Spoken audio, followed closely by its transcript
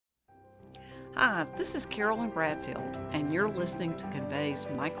Hi, this is Carolyn Bradfield, and you're listening to Convey's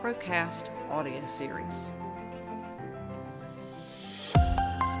Microcast audio series.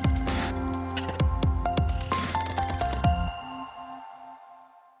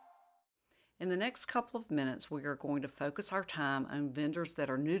 In the next couple of minutes, we are going to focus our time on vendors that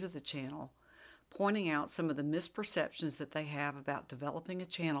are new to the channel, pointing out some of the misperceptions that they have about developing a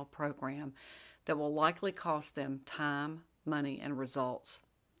channel program that will likely cost them time, money, and results.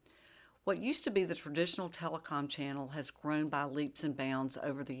 What used to be the traditional telecom channel has grown by leaps and bounds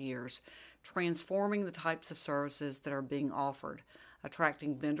over the years, transforming the types of services that are being offered,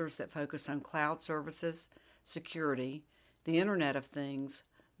 attracting vendors that focus on cloud services, security, the Internet of Things,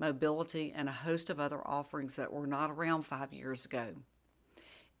 mobility, and a host of other offerings that were not around 5 years ago.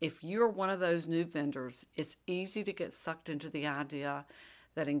 If you're one of those new vendors, it's easy to get sucked into the idea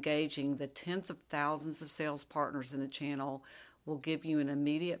that engaging the tens of thousands of sales partners in the channel will give you an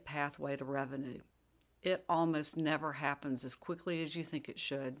immediate pathway to revenue. It almost never happens as quickly as you think it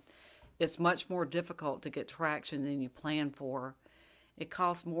should. It's much more difficult to get traction than you planned for. It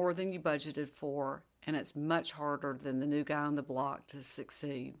costs more than you budgeted for, and it's much harder than the new guy on the block to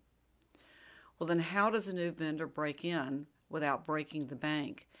succeed. Well, then how does a new vendor break in without breaking the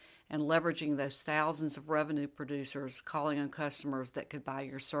bank and leveraging those thousands of revenue producers calling on customers that could buy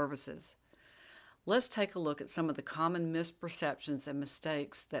your services? Let's take a look at some of the common misperceptions and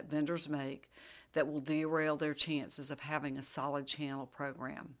mistakes that vendors make that will derail their chances of having a solid channel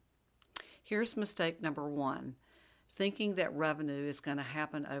program. Here's mistake number 1, thinking that revenue is going to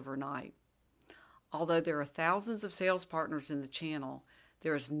happen overnight. Although there are thousands of sales partners in the channel,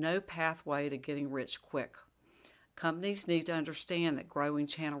 there is no pathway to getting rich quick. Companies need to understand that growing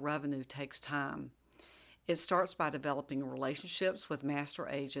channel revenue takes time. It starts by developing relationships with master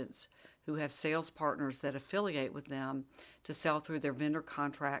agents who have sales partners that affiliate with them to sell through their vendor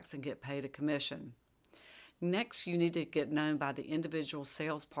contracts and get paid a commission. Next, you need to get known by the individual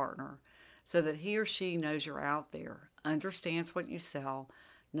sales partner so that he or she knows you're out there, understands what you sell,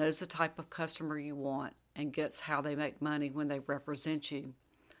 knows the type of customer you want, and gets how they make money when they represent you.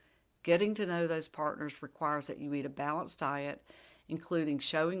 Getting to know those partners requires that you eat a balanced diet, including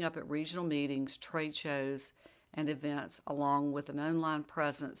showing up at regional meetings, trade shows, and events, along with an online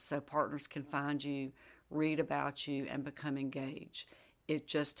presence so partners can find you, read about you, and become engaged. It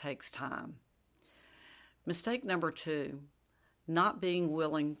just takes time. Mistake number 2, not being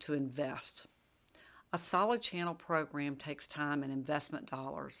willing to invest. A solid channel program takes time and investment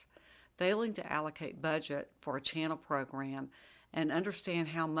dollars. Failing to allocate budget for a channel program and understand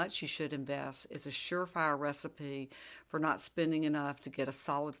how much you should invest is a surefire recipe for not spending enough to get a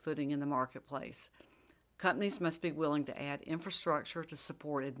solid footing in the marketplace. Companies must be willing to add infrastructure to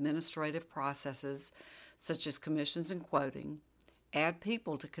support administrative processes such as commissions and quoting, add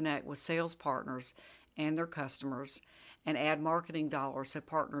people to connect with sales partners and their customers, and add marketing dollars so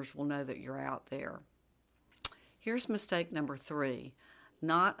partners will know that you're out there. Here's mistake number 3,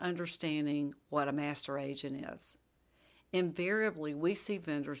 not understanding what a master agent is. Invariably, we see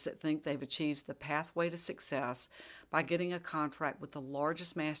vendors that think they've achieved the pathway to success by getting a contract with the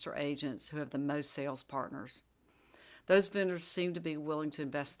largest master agents who have the most sales partners. Those vendors seem to be willing to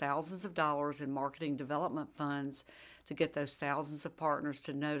invest thousands of dollars in marketing development funds to get those thousands of partners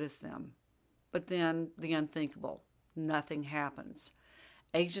to notice them. But then the unthinkable, nothing happens.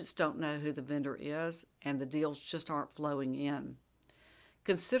 Agents don't know who the vendor is, and the deals just aren't flowing in.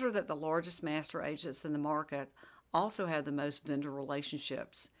 Consider that the largest master agents in the market also have the most vendor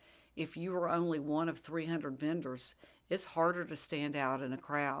relationships. If you are only one of 300 vendors, it's harder to stand out in a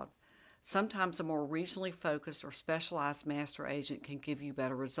crowd. Sometimes a more regionally focused or specialized master agent can give you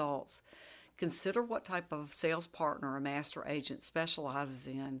better results. Consider what type of sales partner a master agent specializes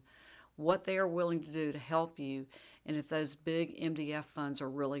in, what they are willing to do to help you, and if those big MDF funds are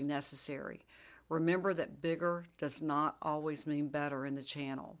really necessary. Remember that bigger does not always mean better in the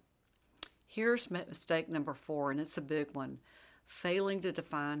channel. Here's mistake number 4, and it's a big one, failing to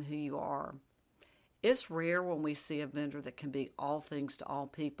define who you are. It's rare when we see a vendor that can be all things to all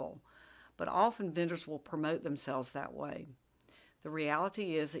people, but often vendors will promote themselves that way. The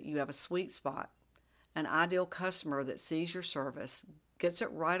reality is that you have a sweet spot, an ideal customer that sees your service, gets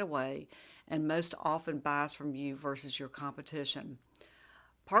it right away, and most often buys from you versus your competition.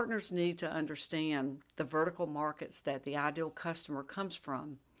 Partners need to understand the vertical markets that the ideal customer comes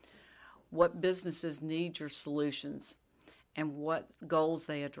from, what businesses need your solutions, and what goals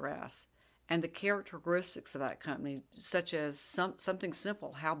they address, and the characteristics of that company, such as something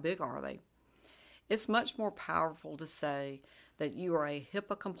simple, how big are they? It's much more powerful to say that you are a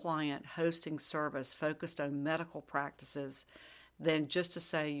HIPAA-compliant hosting service focused on medical practices than just to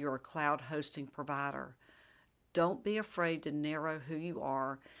say you're a cloud hosting provider. Don't be afraid to narrow who you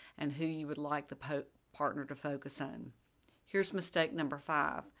are and who you would like the partner to focus on. Here's mistake number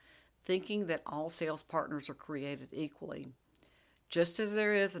 5, thinking that all sales partners are created equally. Just as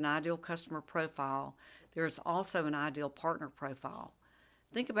there is an ideal customer profile, there is also an ideal partner profile.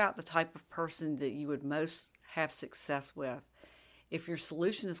 Think about the type of person that you would most have success with. If your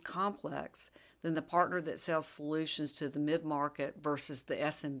solution is complex, then the partner that sells solutions to the mid-market versus the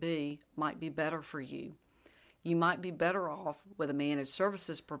SMB might be better for you. You might be better off with a managed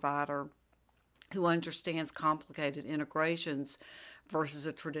services provider who understands complicated integrations versus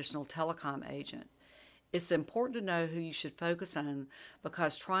a traditional telecom agent. It's important to know who you should focus on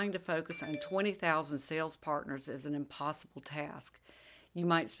because trying to focus on 20,000 sales partners is an impossible task. You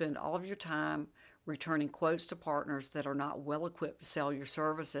might spend all of your time returning quotes to partners that are not well equipped to sell your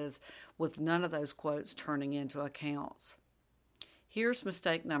services, with none of those quotes turning into accounts. Here's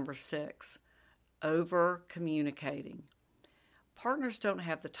mistake number 6, over-communicating. Partners don't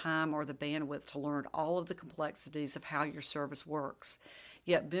have the time or the bandwidth to learn all of the complexities of how your service works,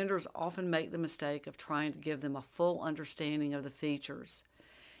 yet vendors often make the mistake of trying to give them a full understanding of the features.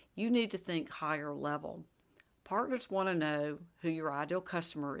 You need to think higher level. Partners want to know who your ideal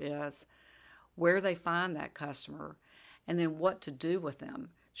customer is, where they find that customer, and then what to do with them.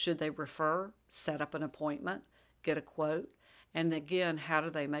 Should they refer, set up an appointment, get a quote, and again, how do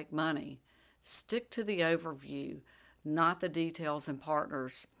they make money? Stick to the overview, not the details, and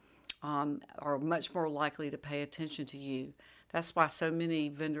partners are much more likely to pay attention to you. That's why so many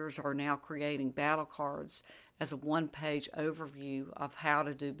vendors are now creating battle cards as a one-page overview of how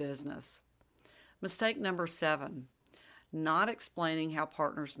to do business. Mistake number 7, not explaining how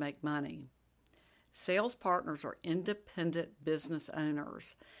partners make money. Sales partners are independent business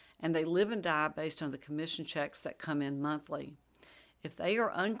owners, and they live and die based on the commission checks that come in monthly. If they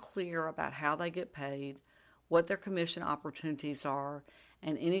are unclear about how they get paid, what their commission opportunities are,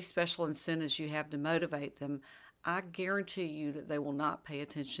 and any special incentives you have to motivate them, I guarantee you that they will not pay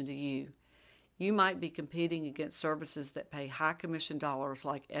attention to you. You might be competing against services that pay high commission dollars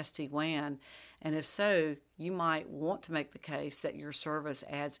like SD-WAN, and if so, you might want to make the case that your service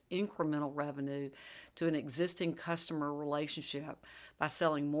adds incremental revenue to an existing customer relationship by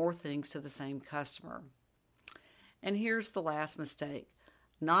selling more things to the same customer. And here's the last mistake,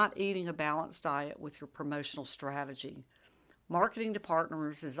 not eating a balanced diet with your promotional strategy. Marketing to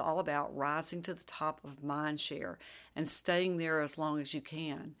partners is all about rising to the top of mind share and staying there as long as you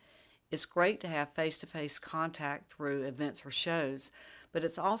can. It's great to have face-to-face contact through events or shows, but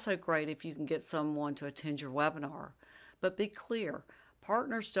it's also great if you can get someone to attend your webinar. But be clear,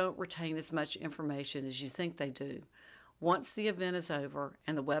 partners don't retain as much information as you think they do. Once the event is over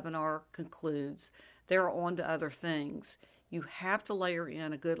and the webinar concludes, they're on to other things. You have to layer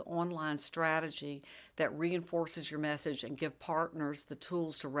in a good online strategy that reinforces your message and give partners the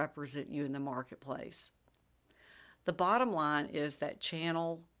tools to represent you in the marketplace. The bottom line is that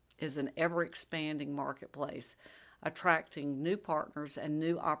channel is an ever-expanding marketplace, attracting new partners and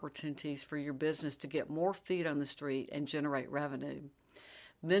new opportunities for your business to get more feet on the street and generate revenue.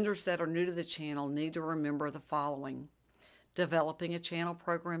 Vendors that are new to the channel need to remember the following. Developing a channel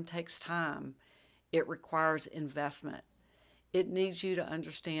program takes time. It requires investment. It needs you to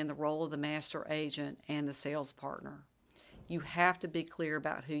understand the role of the master agent and the sales partner. You have to be clear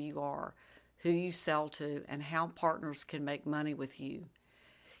about who you are, who you sell to, and how partners can make money with you.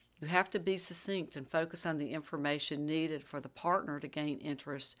 You have to be succinct and focus on the information needed for the partner to gain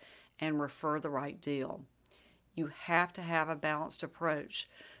interest and refer the right deal. You have to have a balanced approach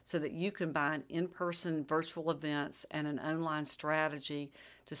so that you combine in-person virtual events and an online strategy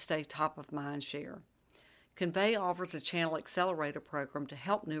to stay top of mind share. Convey offers a Channel Accelerator program to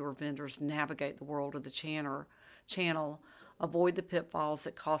help newer vendors navigate the world of the channel, avoid the pitfalls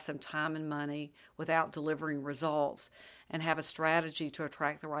that cost them time and money without delivering results, and have a strategy to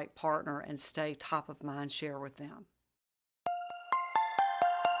attract the right partner and stay top of mind share with them.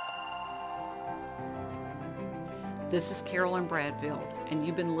 This is Carolyn Bradfield, and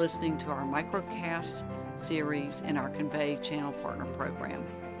you've been listening to our microcast series in our Convey Channel Partner Program.